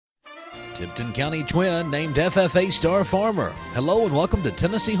Tipton County twin named FFA Star Farmer. Hello and welcome to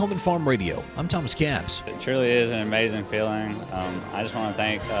Tennessee Home and Farm Radio. I'm Thomas Capps. It truly is an amazing feeling. I just want to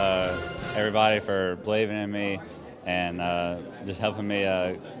thank everybody for believing in me and just helping me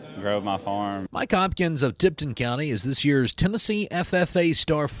grow my farm. Mike Hopkins of Tipton County is this year's Tennessee FFA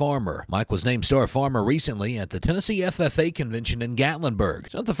Star Farmer. Mike was named Star Farmer recently at the Tennessee FFA convention in Gatlinburg.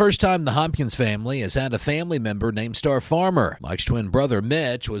 It's not the first time the Hopkins family has had a family member named Star Farmer. Mike's twin brother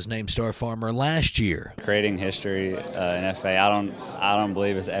Mitch was named Star Farmer last year. Creating history in FFA, I don't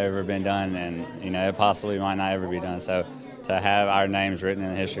believe it's ever been done, and it possibly might not ever be done. So to have our names written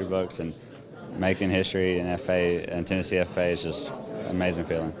in the history books and making history in FFA and Tennessee FFA is just amazing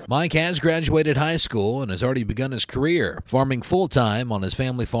feeling. Mike has graduated high school and has already begun his career, farming full-time on his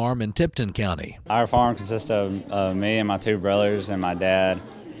family farm in Tipton County. Our farm consists of me and my two brothers and my dad.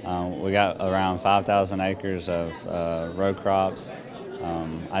 We got around 5,000 acres of row crops.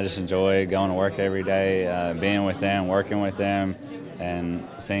 I just enjoy going to work every day, being with them, working with them, and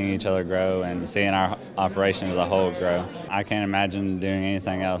seeing each other grow and seeing our operation as a whole grow. I can't imagine doing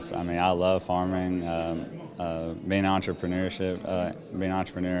anything else. I mean, I love farming, being an entrepreneur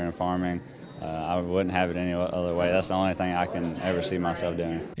and farming. I wouldn't have it any other way. That's the only thing I can ever see myself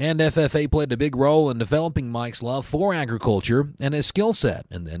doing. And FFA played a big role in developing Mike's love for agriculture and his skill set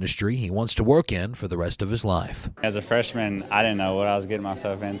in the industry he wants to work in for the rest of his life. As a freshman, I didn't know what I was getting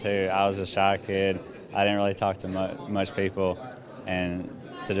myself into. I was a shy kid. I didn't really talk to much people. And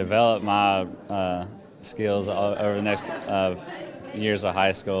to develop my skills over the next years of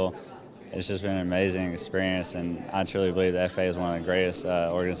high school, it's just been an amazing experience, and I truly believe the FFA is one of the greatest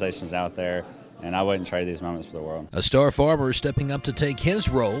organizations out there, and I wouldn't trade these moments for the world. A Star Farmer is stepping up to take his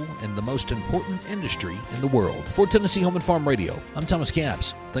role in the most important industry in the world. For Tennessee Home and Farm Radio, I'm Thomas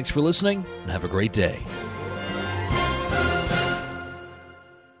Capps. Thanks for listening, and have a great day.